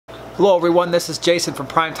Hello everyone, this is Jason from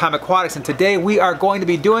Primetime Aquatics, and today we are going to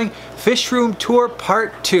be doing Fish Room Tour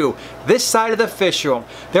Part 2. This side of the fish room.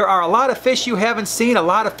 There are a lot of fish you haven't seen, a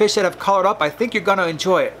lot of fish that have colored up. I think you're going to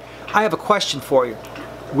enjoy it. I have a question for you.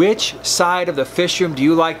 Which side of the fish room do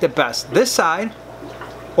you like the best? This side,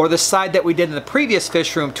 or the side that we did in the previous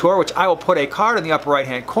Fish Room Tour, which I will put a card in the upper right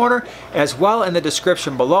hand corner, as well in the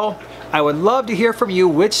description below. I would love to hear from you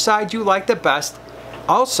which side you like the best.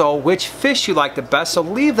 Also, which fish you like the best, so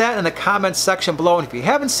leave that in the comments section below. And if you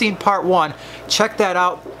haven't seen part 1, check that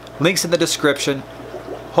out. Links in the description.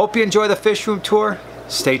 Hope you enjoy the Fish Room Tour.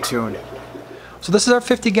 Stay tuned. So this is our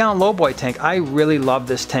 50-gallon lowboy tank. I really love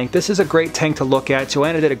this tank. This is a great tank to look at.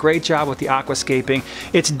 Joanna did a great job with the aquascaping.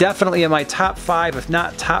 It's definitely in my top 5, if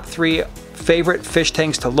not top 3 favorite fish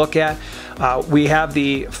tanks to look at. We have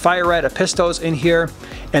the fire red Apistos in here,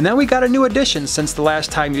 and then we got a new addition since the last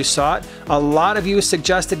time you saw it. A lot of you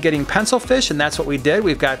suggested getting pencil fish, and that's what we did.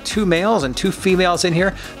 We've got 2 males and 2 females in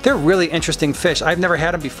here. They're really interesting fish. I've never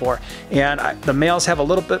had them before, and the males have a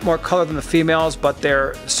little bit more color than the females, but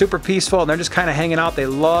they're super peaceful and they're just kind of hanging out. They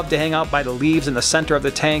love to hang out by the leaves in the center of the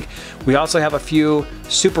tank. We also have a few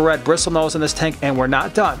super red bristlenose in this tank, and we're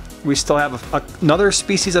not done. We still have another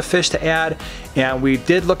species of fish to add, and we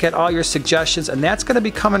did look at all your suggestions, and that's going to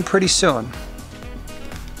be coming pretty soon.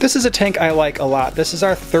 This is a tank I like a lot. This is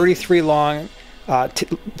our 33 long,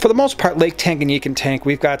 for the most part, Lake Tanganyika tank.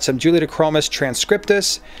 We've got some Julidochromis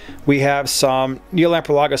transcriptus, we have some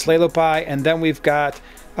Neolamprologus lalopi, and then we've got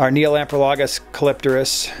our Neolamprologus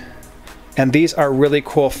calypterus. And these are really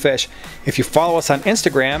cool fish. If you follow us on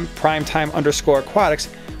Instagram, primetime_aquatics,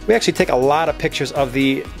 we actually take a lot of pictures of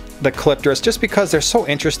the calypterus just because they're so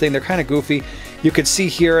interesting. They're kind of goofy. You can see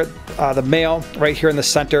here the male right here in the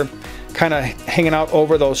center, kind of hanging out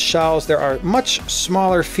over those shells. There are much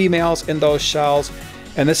smaller females in those shells,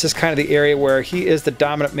 and this is kind of the area where he is the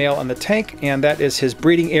dominant male in the tank, and that is his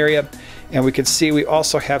breeding area. And we can see we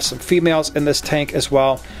also have some females in this tank as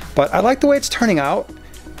well. But I like the way it's turning out.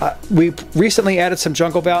 We recently added some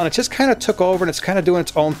jungle val, and it just kind of took over, and it's kind of doing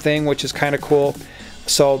its own thing, which is kind of cool.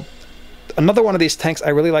 So another one of these tanks I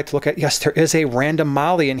really like to look at. Yes, there is a random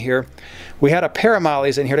molly in here. We had a pair of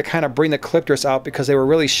mollies in here to kind of bring the calypterus out because they were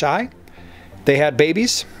really shy. They had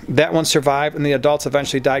babies. That one survived, and the adults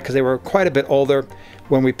eventually died because they were quite a bit older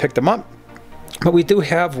when we picked them up. But we do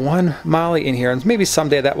have one molly in here, and maybe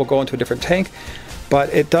someday that will go into a different tank,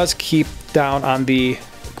 but it does keep down on the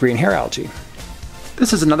green hair algae.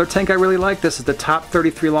 This is another tank I really like. This is the top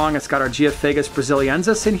 33 long. It's got our Geophagus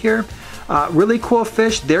brasiliensis in here. Really cool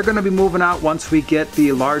fish. They're going to be moving out once we get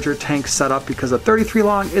the larger tank set up because the 33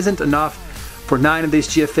 long isn't enough for 9 of these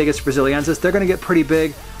Geophagus brasiliensis. They're going to get pretty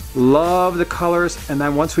big. Love the colors, and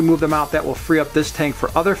then once we move them out, that will free up this tank for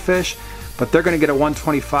other fish, but they're going to get a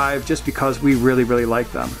 125 just because we really, really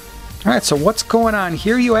like them. All right, so what's going on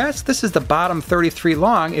here, you ask? This is the bottom 33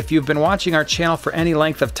 long. If you've been watching our channel for any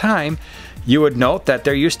length of time, you would note that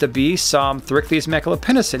there used to be some Thryctes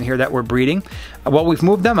maculopinus in here that were breeding. Well, we've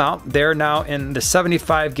moved them out. They're now in the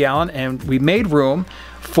 75-gallon, and we made room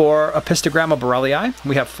for Apistogramma borellii.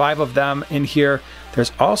 We have 5 of them in here.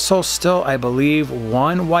 There's also still, I believe,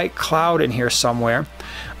 1 white cloud in here somewhere.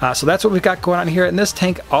 So that's what we've got going on here. And this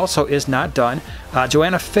tank also is not done.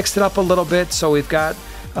 Joanna fixed it up a little bit, so we've got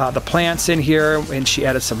the plants in here, and she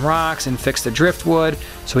added some rocks and fixed the driftwood.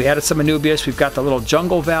 So we added some anubias. We've got the little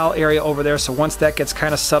jungle val area over there. So once that gets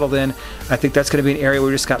kind of settled in, I think that's going to be an area where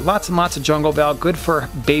we just got lots and lots of jungle val, good for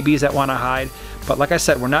babies that want to hide. But like I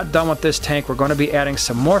said, we're not done with this tank. We're going to be adding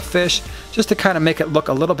some more fish just to kind of make it look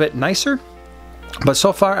a little bit nicer. But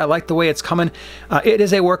so far, I like the way it's coming. It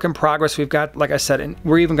is a work in progress. We've got, like I said, and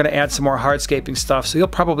we're even going to add some more hardscaping stuff. So you'll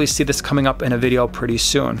probably see this coming up in a video pretty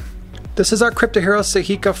soon. This is our Cryptoheros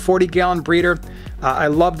sahica 40-gallon breeder. I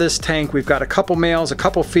love this tank. We've got a couple males, a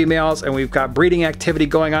couple females, and we've got breeding activity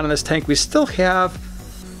going on in this tank. We still have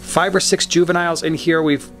 5 or 6 juveniles in here.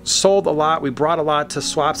 We've sold a lot. We brought a lot to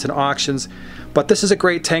swaps and auctions. But this is a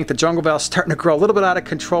great tank. The jungle val is starting to grow a little bit out of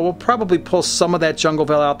control. We'll probably pull some of that jungle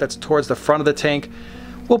val out that's towards the front of the tank.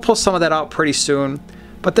 We'll pull some of that out pretty soon.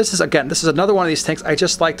 But this is, again, this is another one of these tanks I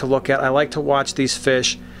just like to look at. I like to watch these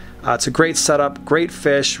fish. It's a great setup, great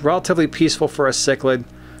fish, relatively peaceful for a cichlid.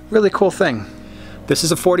 Really cool thing. This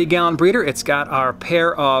is a 40-gallon breeder. It's got our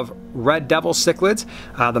pair of red devil cichlids.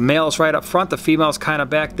 The male is right up front, the female is kind of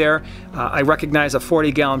back there. I recognize a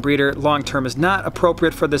 40-gallon breeder long term is not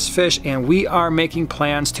appropriate for this fish, and we are making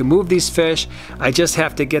plans to move these fish. I just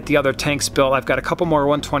have to get the other tanks built. I've got a couple more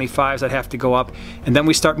 125s that have to go up, and then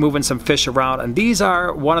we start moving some fish around, and these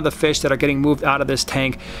are one of the fish that are getting moved out of this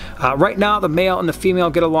tank. Right now the male and the female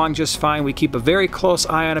get along just fine. We keep a very close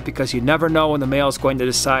eye on it because you never know when the male is going to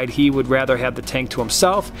decide he would rather have the tank to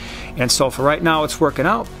himself, and so for right now it's working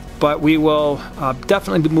out. But we will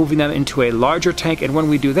definitely be moving them into a larger tank, and when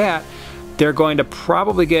we do that, they're going to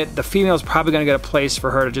probably get, the female's probably going to get a place for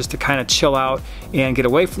her to just to kind of chill out and get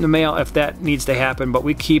away from the male if that needs to happen. But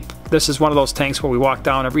we keep, this is one of those tanks where we walk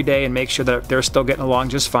down every day and make sure that they're still getting along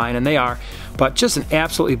just fine, and they are. But just an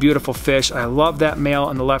absolutely beautiful fish. I love that male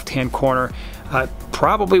in the left-hand corner.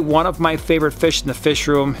 Probably one of my favorite fish in the fish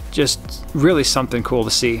room. Just really something cool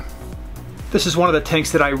to see. This is one of the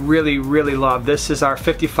tanks that I really love. This is our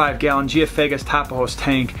 55-gallon Geophagus Tapajos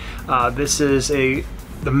tank. This is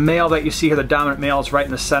the male that you see here, the dominant male, is right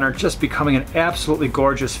in the center, just becoming an absolutely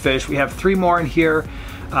gorgeous fish. We have 3 more in here.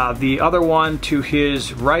 The other one to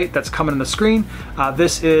his right that's coming in the screen,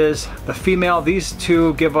 this is the female. These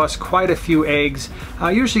two give us quite a few eggs.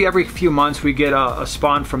 Usually every few months we get a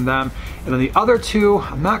spawn from them. And then the other two,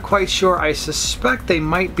 I'm not quite sure. I suspect they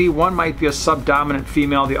might be, one might be a subdominant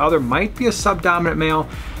female, the other might be a subdominant male.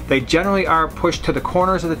 They generally are pushed to the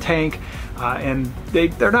corners of the tank, and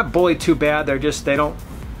they're not bullied too bad. They're just, they don't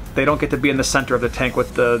get to be in the center of the tank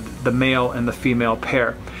with the male and the female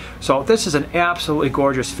pair. So this is an absolutely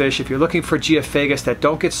gorgeous fish. If you're looking for Geophagus that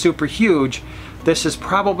don't get super huge, this is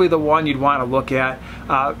probably the one you'd want to look at.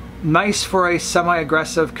 Nice for a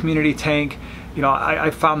semi-aggressive community tank. You know,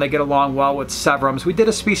 I found they get along well with Severums. We did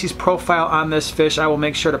a species profile on this fish. I will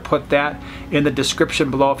make sure to put that in the description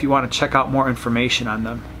below if you want to check out more information on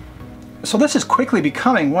them. So this is quickly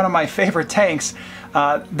becoming one of my favorite tanks.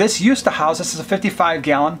 This used to house, this is a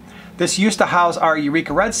 55-gallon. This used to house our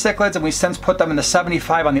Eureka Red cichlids, and we since put them in the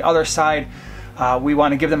 75 on the other side. We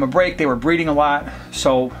want to give them a break. They were breeding a lot,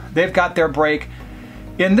 so they've got their break.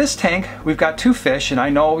 In this tank, we've got 2 fish, and I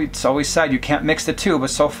know it's always said you can't mix the 2, but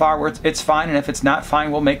so far it's fine, and if it's not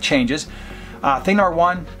fine, we'll make changes. Thing number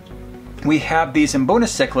 1, we have these Mbuna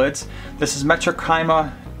cichlids. This is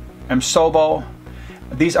Metrochyma Msobo.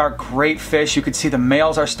 These are great fish. You can see the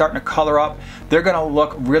males are starting to color up. They're going to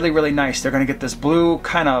look really nice. They're going to get this blue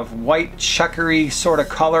kind of white checkery sort of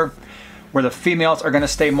color, where the females are going to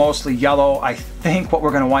stay mostly yellow. I think what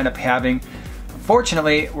we're going to wind up having,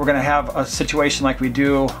 fortunately, we're going to have a situation like we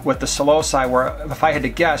do with the Psiloci, where if I had to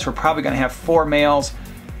guess, we're probably going to have 4 males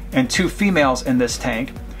and 2 females in this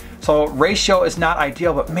tank. So ratio is not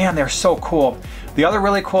ideal, but man, they're so cool. The other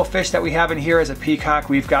really cool fish that we have in here is a peacock.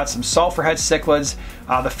 We've got some sulfurhead cichlids.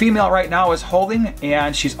 The female right now is holding,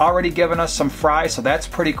 and she's already given us some fry, so that's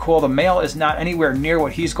pretty cool. The male is not anywhere near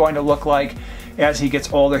what he's going to look like as he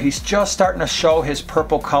gets older. He's just starting to show his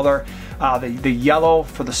purple color. The yellow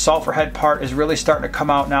for the sulfurhead part is really starting to come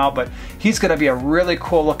out now, but he's going to be a really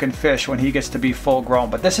cool looking fish when he gets to be full grown.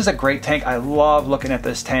 But this is a great tank. I love looking at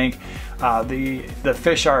this tank. The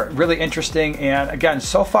fish are really interesting, and again,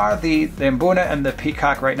 so far the Mbuna and the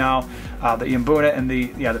peacock right now, the Mbuna and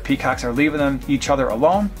the peacocks are leaving them each other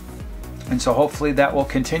alone, and so hopefully that will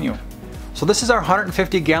continue. So this is our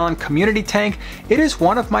 150-gallon community tank. It is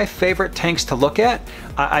one of my favorite tanks to look at.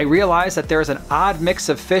 I realize that there's an odd mix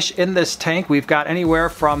of fish in this tank. We've got anywhere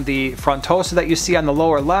from the frontosa that you see on the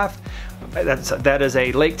lower left. That is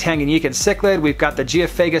a Lake Tanganyikan cichlid. We've got the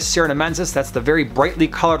Geophagus cyrenaimensis. That's the very brightly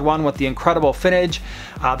colored one with the incredible finnage.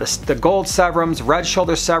 The gold severums, red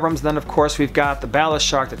shoulder severums. Then of course we've got the ballast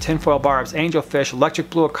shark, the tinfoil barbs, angelfish, electric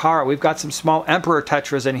blue acara. We've got some small emperor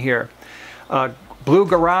tetras in here. Blue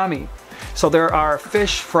gourami. So there are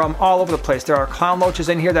fish from all over the place. There are clown loaches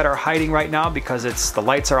in here that are hiding right now because the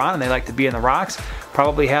lights are on and they like to be in the rocks.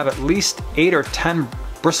 Probably have at least 8 or 10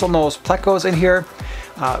 bristlenose plecos in here.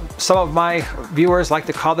 Some of my viewers like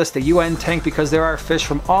to call this the UN tank because there are fish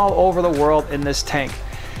from all over the world in this tank.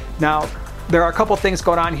 Now, there are a couple things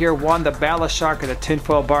going on here. One, the ballast shark and the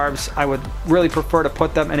tinfoil barbs. I would really prefer to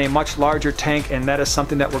put them in a much larger tank, and that is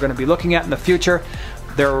something that we're going to be looking at in the future.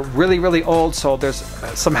 They're really old, so there's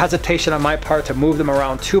some hesitation on my part to move them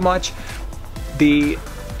around too much. The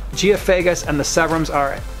Geophagus and the severums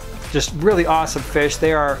are just really awesome fish.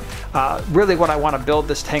 They are really what I want to build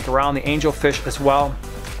this tank around, the angelfish as well.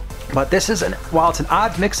 But this is, while it's an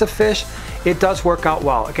odd mix of fish, it does work out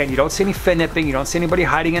well. Again, you don't see any fin nipping, you don't see anybody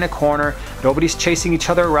hiding in a corner, nobody's chasing each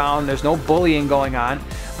other around, there's no bullying going on.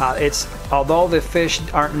 Although the fish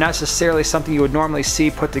aren't necessarily something you would normally see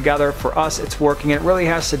put together, for us it's working. It really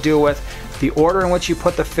has to do with the order in which you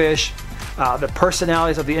put the fish, the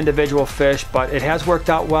personalities of the individual fish, but it has worked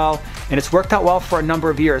out well, and it's worked out well for a number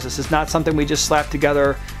of years. This is not something we just slapped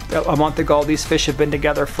together a month ago. These fish have been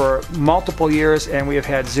together for multiple years, and we have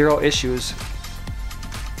had zero issues.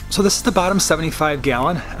 So this is the bottom 75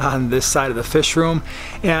 gallon on this side of the fish room,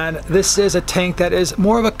 and this is a tank that is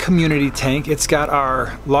more of a community tank. It's got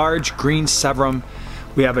our large green severum.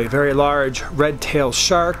 We have a very large red-tailed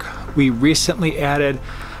shark. We recently added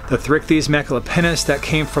the Thrichthyes maculapinis that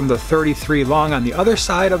came from the 33 long on the other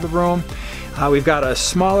side of the room. We've got a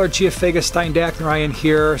smaller Geophagus steindachleri in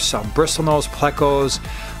here, some bristlenose plecos,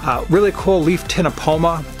 really cool leaf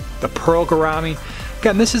tinapoma, the pearl gourami.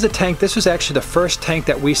 Again, this is a tank, this was actually the first tank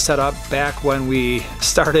that we set up back when we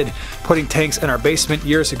started putting tanks in our basement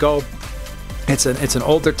years ago. It's an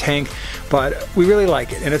older tank, but we really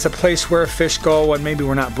like it. And it's a place where fish go when maybe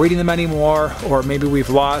we're not breeding them anymore, or maybe we've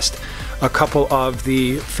lost a couple of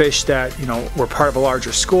the fish that, you know, were part of a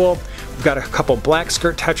larger school. We've got a couple black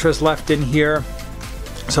skirt tetras left in here.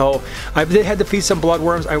 So I did had to feed some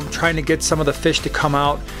bloodworms. I'm trying to get some of the fish to come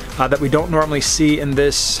out that we don't normally see in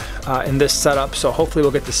this setup. So hopefully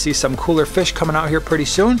we'll get to see some cooler fish coming out here pretty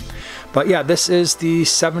soon. But yeah, this is the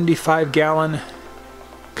 75 gallon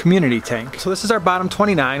community tank. So this is our bottom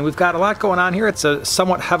 29. We've got a lot going on here. It's a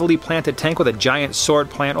somewhat heavily planted tank with a giant sword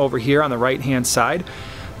plant over here on the right hand side.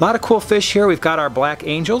 A lot of cool fish here. We've got our black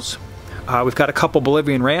angels. We've got a couple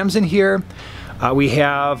Bolivian rams in here.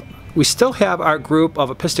 We still have our group of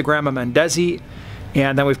Apistogramma mendezi,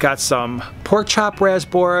 and then we've got some pork chop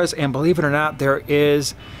rasboras, and believe it or not, there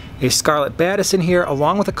is a scarlet batis in here,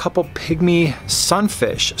 along with a couple pygmy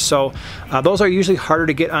sunfish. So those are usually harder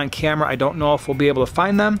to get on camera. I don't know if we'll be able to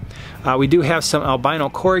find them. We do have some albino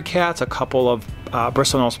cory cats, a couple of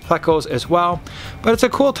bristlenose plecos as well. But it's a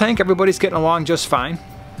cool tank. Everybody's getting along just fine.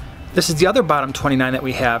 This is the other bottom 29 that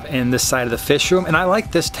we have in this side of the fish room, and I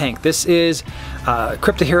like this tank. This is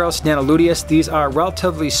Cryptoheros nanoluteus. These are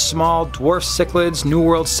relatively small dwarf cichlids, New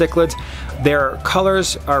World cichlids. Their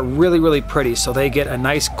colors are really, really pretty, so they get a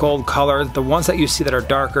nice gold color. The ones that you see that are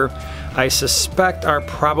darker, I suspect are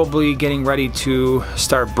probably getting ready to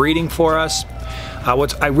start breeding for us.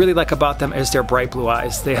 What I really like about them is their bright blue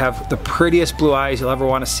eyes. They have the prettiest blue eyes you'll ever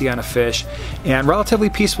want to see on a fish, and relatively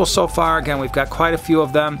peaceful so far. Again, we've got quite a few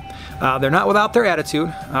of them. They're not without their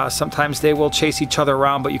attitude. Sometimes they will chase each other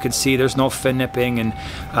around, but you can see there's no fin nipping,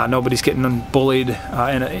 and nobody's getting bullied in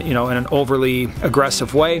an overly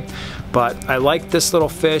aggressive way. But I like this little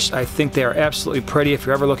fish. I think they are absolutely pretty. If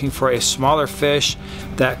you're ever looking for a smaller fish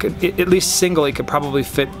that could, at least singly, could probably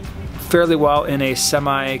fit fairly well in a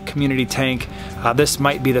semi-community tank, this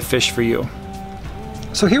might be the fish for you.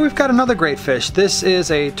 So here we've got another great fish. This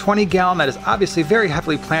is a 20 gallon that is obviously very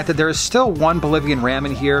heavily planted. There is still one Bolivian ram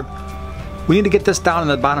in here. We need to get this down in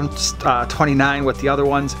the bottom 29 with the other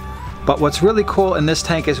ones. But what's really cool in this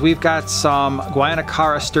tank is we've got some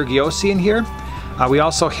Guaianacara sturgiosi in here. We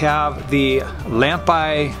also have the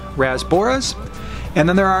lampi rasboras. And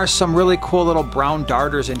then there are some really cool little brown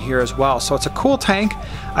darters in here as well. So it's a cool tank.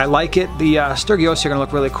 I like it. The sturgiosi are going to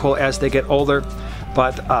look really cool as they get older.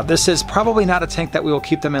 But this is probably not a tank that we will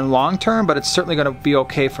keep them in long term, but it's certainly going to be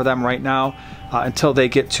okay for them right now until they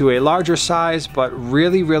get to a larger size. But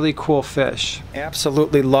really, really cool fish.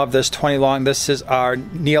 Absolutely love this 20 long. This is our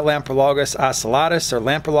Neolamprologus ocellatus, or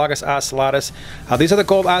Lamprologus ocellatus. These are the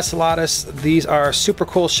gold ocellatus. These are super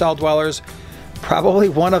cool shell dwellers. Probably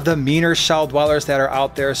one of the meaner shell dwellers that are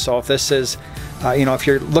out there. So if this is, if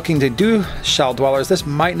you're looking to do shell dwellers, this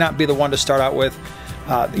might not be the one to start out with.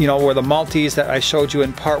 Where the Maltese that I showed you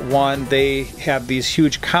in part 1, they have these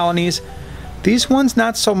huge colonies. These ones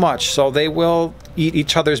not so much, so they will eat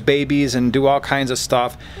each other's babies and do all kinds of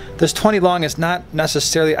stuff. This 20 long is not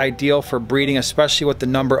necessarily ideal for breeding, especially with the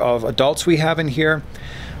number of adults we have in here.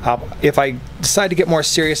 If I decide to get more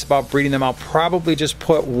serious about breeding them, I'll probably just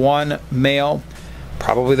put one male,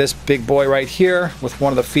 probably this big boy right here, with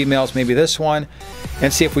one of the females, maybe this one,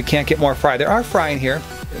 and see if we can't get more fry. There are fry in here,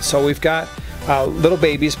 so we've got little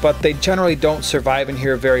babies, but they generally don't survive in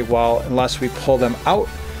here very well unless we pull them out,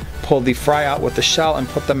 pull the fry out with the shell and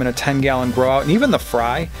put them in a 10-gallon grow out. And even the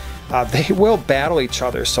fry, they will battle each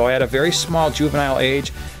other. So at a very small juvenile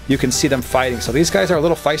age, you can see them fighting. So these guys are a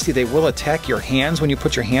little feisty. They will attack your hands when you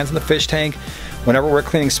put your hands in the fish tank. Whenever we're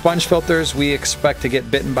cleaning sponge filters, we expect to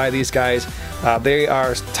get bitten by these guys. They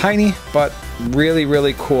are tiny, but really,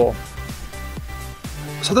 really cool.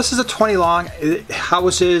 So this is a 20 long. It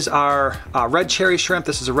houses our red cherry shrimp.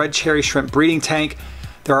 This is a red cherry shrimp breeding tank.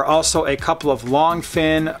 There are also a couple of long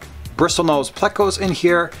fin bristlenose plecos in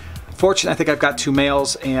here. Fortunately, I think I've got 2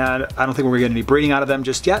 males, and I don't think we're getting any breeding out of them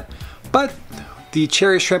just yet. But The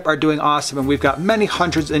cherry shrimp are doing awesome, and we've got many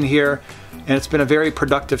hundreds in here, and it's been a very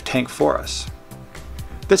productive tank for us.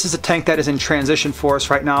 This is a tank that is in transition for us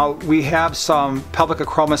right now. We have some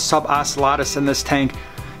Pelvicochromis subocellatus in this tank.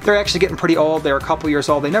 They're actually getting pretty old. They're a couple years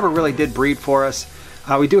old. They never really did breed for us.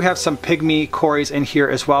 We do have some pygmy cories in here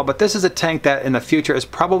as well, but this is a tank that in the future is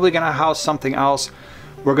probably going to house something else.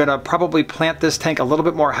 We're going to probably plant this tank a little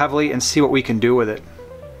bit more heavily and see what we can do with it.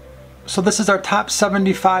 So this is our top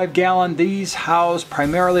 75 gallon. These house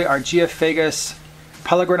primarily our Geophagus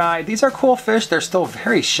pellegrini. These are cool fish. They're still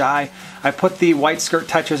very shy. I put the white skirt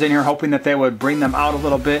tetras in here hoping that they would bring them out a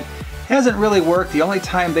little bit. Hasn't really worked. The only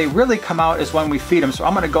time they really come out is when we feed them. So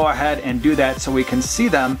I'm going to go ahead and do that so we can see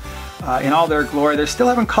them in all their glory. They still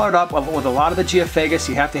haven't colored up. With a lot of the Geophagus,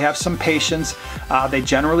 you have to have some patience. They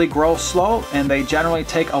generally grow slow and they generally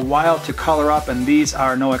take a while to color up, and these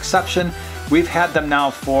are no exception. We've had them now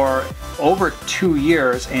for over 2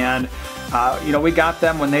 years, and you know, we got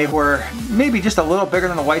them when they were maybe just a little bigger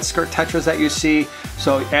than the white skirt tetras that you see.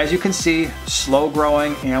 So as you can see, slow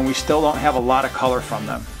growing, and we still don't have a lot of color from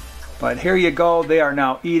them. But here you go, they are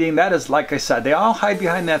now eating. That is, like I said, they all hide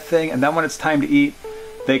behind that thing, and then when it's time to eat,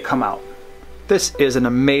 they come out. This is an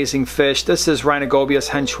amazing fish. This is Rhinogobius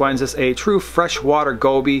henchuensis, a true freshwater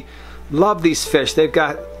goby. Love these fish.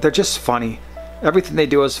 They're just funny. Everything they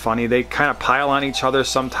do is funny. They kind of pile on each other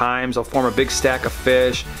sometimes. They'll form a big stack of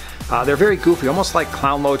fish. They're very goofy, almost like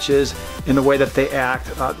clown loaches in the way that they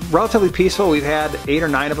act. Relatively peaceful. We've had 8 or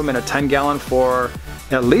 9 of them in a 10 gallon for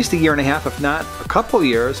at least 1.5 years, if not a couple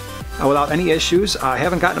years, without any issues. I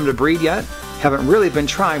haven't gotten them to breed yet. Haven't really been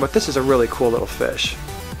trying, but this is a really cool little fish.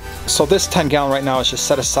 So this 10 gallon right now is just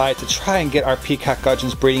set aside to try and get our peacock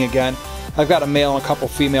gudgeons breeding again. I've got a male and a couple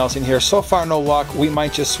females in here. So far no luck. We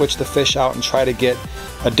might just switch the fish out and try to get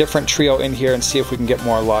a different trio in here and see if we can get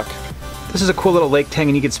more luck. This is a cool little Lake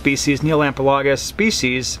Tanganyika species, Neolampologus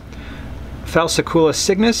species, Phalsacula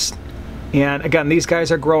cygnus. And again, these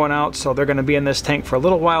guys are growing out, so they're going to be in this tank for a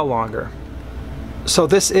little while longer. So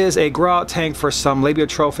this is a grow out tank for some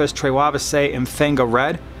Labiotrophis Trewavisae Mfenga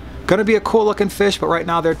red. Going to be a cool looking fish, but right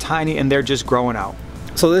now they're tiny and they're just growing out.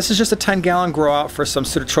 So this is just a 10 gallon grow out for some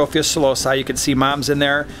Pseudotrophia psilocybe. You can see moms in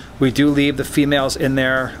there. We do leave the females in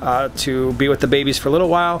there to be with the babies for a little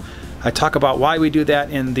while. I talk about why we do that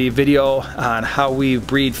in the video on how we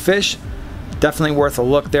breed fish. Definitely worth a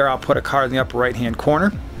look there. I'll put a card in the upper right hand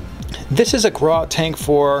corner. This is a grow out tank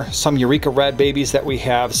for some Eureka red babies that we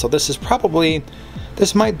have. So this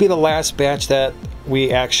might be the last batch that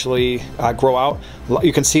we actually grow out.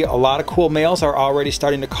 You can see a lot of cool males are already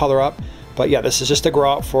starting to color up. But yeah, this is just a grow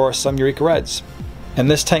out for some Eureka reds. And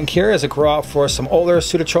this tank here is a grow out for some older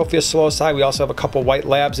Pseudotrophia psilocybe. We also have a couple white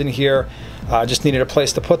labs in here. Just needed a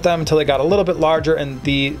place to put them until they got a little bit larger, and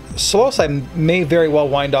the psilocybe may very well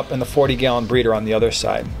wind up in the 40 gallon breeder on the other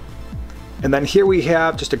side. And then here we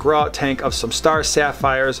have just a grow out tank of some star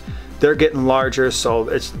sapphires. They're getting larger, so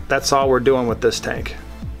that's all we're doing with this tank.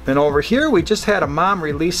 And over here we just had a mom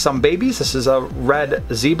release some babies. This is a red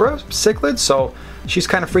zebra cichlid, so she's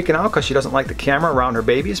kind of freaking out because she doesn't like the camera around her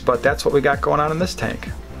babies, but that's what we got going on in this tank.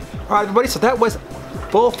 All right, everybody, so that was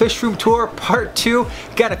full fish room tour part 2.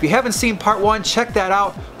 Again, if you haven't seen part 1, check that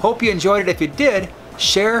out. Hope you enjoyed it. If you did,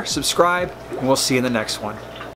 share, subscribe, and we'll see you in the next one.